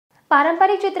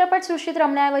पारंपरिक चित्रपट सृष्टीत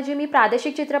रमण्याऐवजी मी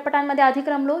प्रादेशिक चित्रपटांमध्ये अधिक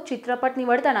रमलो. चित्रपट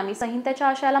निवडताना मी संहितेच्या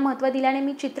आशयाला महत्त्व दिल्याने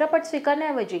मी चित्रपट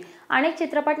स्वीकारण्याऐवजी अनेक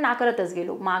चित्रपट नाकारतच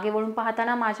गेलो. मागे वळून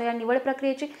पाहताना माझ्या या निवड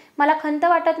प्रक्रियेची मला खंत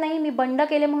वाटत नाही. मी बंड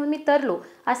केले म्हणून मी तरलो,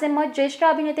 असे मत ज्येष्ठ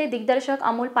अभिनेते दिग्दर्शक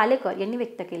अमोल पालेकर यांनी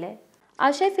व्यक्त केले आहे.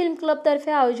 आशय फिल्म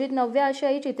क्लबतर्फे आयोजित 9व्या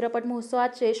आशियाई चित्रपट महोत्सवात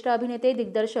ज्येष्ठ अभिनेते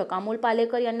दिग्दर्शक अमोल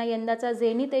पालेकर यांना यंदाचा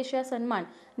झेनिथ एशिया सन्मान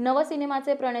नव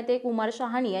सिनेमाचे प्रणेते कुमार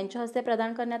शहानी यांच्या हस्ते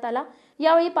प्रदान करण्यात आला.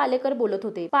 यावेळी पालेकर बोलत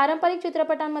होते. पारंपरिक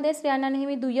चित्रपटांमध्ये स्त्रियांना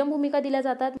नेहमी दुय्यम भूमिका दिल्या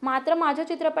जातात. मात्र माझ्या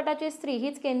चित्रपटाची स्त्री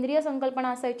हीच केंद्रीय संकल्पना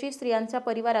असायची. स्त्रियांच्या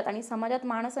परिवारात आणि समाजात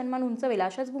मानसन्मान उंचवेल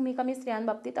अशाच भूमिका मी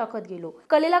स्त्रियांबाबतीत आखत गेलो.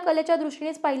 कलेला कलेच्या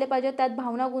दृष्टीनेच पाहिले पाहिजे, त्यात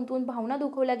भावना गुंतवून भावना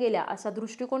दुखवल्या गेल्या असा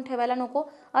दृष्टिकोन ठेवायला नको,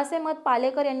 असे मत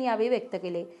पालेकर यांनी यावेळी व्यक्त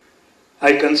केले.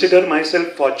 I consider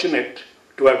myself fortunate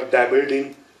to have dabbled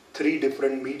in 3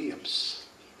 different mediums.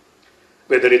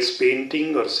 Whether it's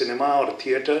painting or cinema or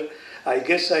theater, I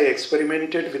guess I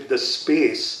experimented with the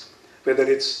space, whether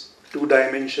it's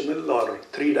 2-dimensional or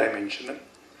 3-dimensional,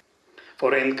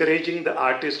 for encouraging the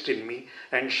artist in me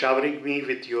and showering me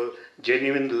with your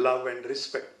genuine love and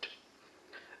respect.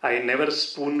 I never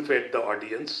spoon-fed the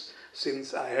audience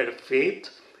since I had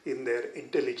faith in their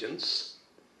intelligence.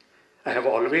 I have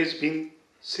always been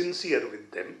sincere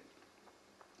with them.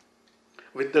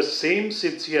 With the same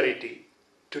sincerity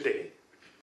today,